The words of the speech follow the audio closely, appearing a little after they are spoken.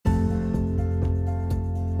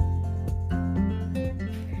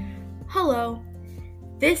Hello.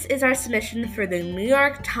 This is our submission for the New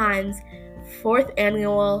York Times 4th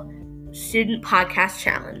Annual Student Podcast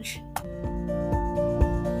Challenge.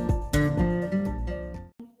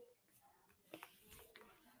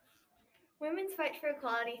 Women's fight for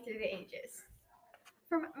equality through the ages.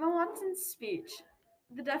 From Emma Watson's speech,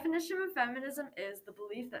 the definition of feminism is the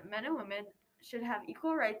belief that men and women should have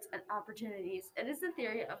equal rights and opportunities. It is the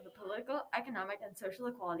theory of the political, economic, and social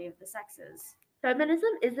equality of the sexes. Feminism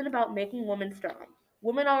isn't about making women strong.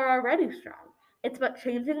 Women are already strong. It's about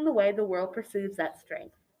changing the way the world perceives that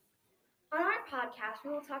strength. On our podcast,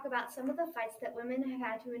 we will talk about some of the fights that women have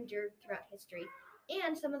had to endure throughout history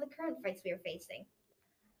and some of the current fights we are facing.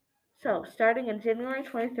 So, starting on January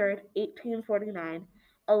 23rd, 1849,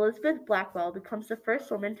 Elizabeth Blackwell becomes the first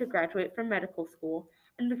woman to graduate from medical school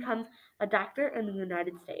and becomes a doctor in the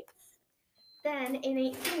United States. Then, in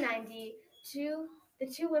 1890, the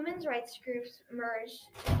two women's rights groups merged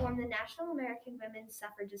to form the National American Women's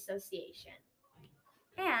Suffrage Association.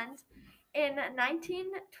 And in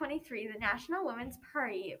 1923, the National Women's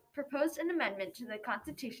Party proposed an amendment to the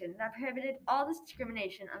Constitution that prohibited all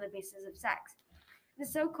discrimination on the basis of sex. The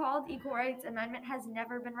so-called Equal Rights Amendment has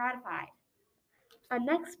never been ratified. A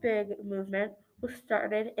next big movement was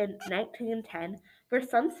started in 1910, where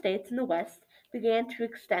some states in the West began to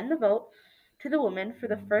extend the vote to the women for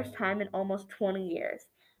the first time in almost 20 years.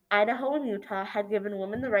 Idaho and Utah had given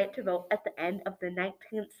women the right to vote at the end of the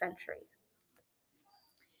 19th century.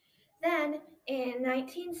 Then, in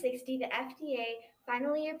 1960, the FDA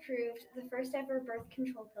finally approved the first ever birth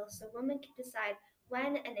control pill so women can decide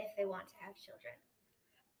when and if they want to have children.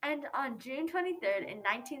 And on June 23rd, in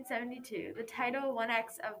 1972, the Title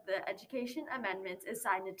I-X of the Education Amendments is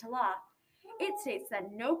signed into law. It states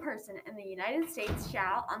that no person in the United States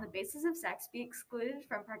shall, on the basis of sex, be excluded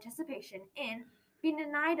from participation in, be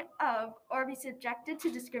denied of, or be subjected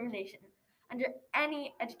to discrimination under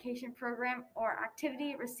any education program or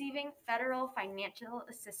activity receiving federal financial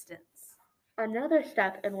assistance. Another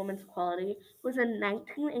step in women's equality was in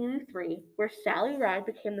 1983, where Sally Ride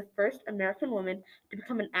became the first American woman to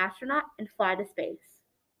become an astronaut and fly to space.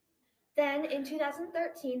 Then, in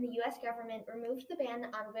 2013, the U.S. government removed the ban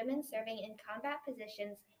on women serving in combat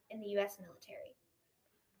positions in the U.S. military.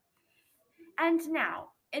 And now,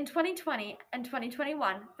 in 2020 and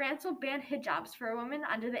 2021, France will ban hijabs for women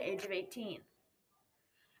under the age of 18.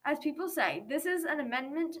 As people say, this is an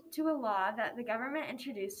amendment to a law that the government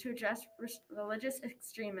introduced to address religious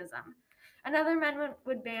extremism. Another amendment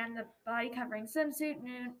would ban the body-covering swimsuit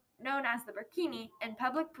known as the burkini in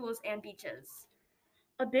public pools and beaches.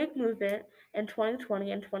 A big movement in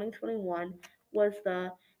 2020 and 2021 was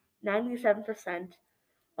the 97%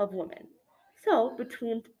 of women. So,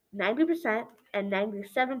 between 90% and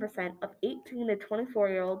 97% of 18 to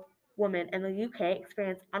 24-year-old women in the UK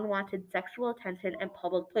experience unwanted sexual attention in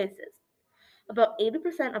public places. About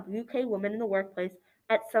 80% of UK women in the workplace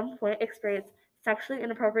at some point experience sexually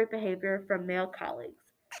inappropriate behavior from male colleagues.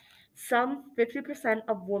 Some 50%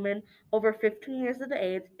 of women over 15 years of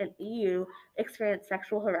age in EU experience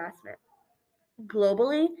sexual harassment.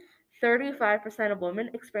 Globally, 35% of women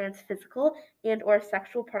experience physical and or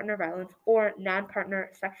sexual partner violence or non-partner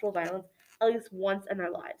sexual violence at least once in their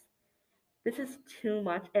lives. This is too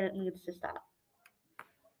much and it needs to stop.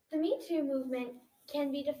 The Me Too movement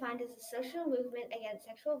can be defined as a social movement against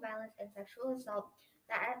sexual violence and sexual assault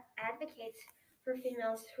that advocates for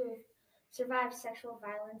females who survived sexual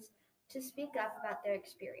violence to speak up about their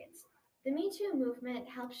experience. The Me Too movement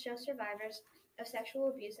helps show survivors of sexual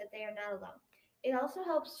abuse that they are not alone. It also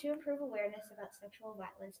helps to improve awareness about sexual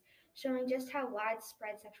violence, showing just how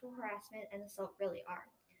widespread sexual harassment and assault really are.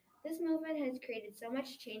 This movement has created so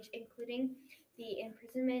much change, including the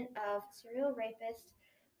imprisonment of serial rapists,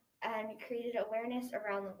 and created awareness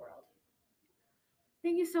around the world.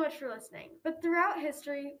 Thank you so much for listening. But throughout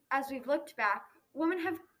history, as we've looked back, women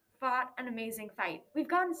have fought an amazing fight. We've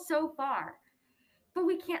gone so far, but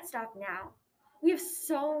we can't stop now. We have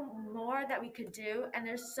so more that we could do, and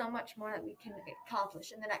there's so much more that we can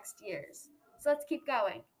accomplish in the next years. So let's keep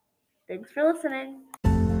going. Thanks for listening.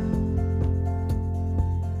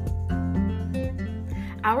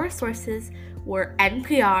 Our sources were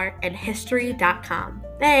NPR and History.com.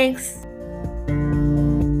 Thanks!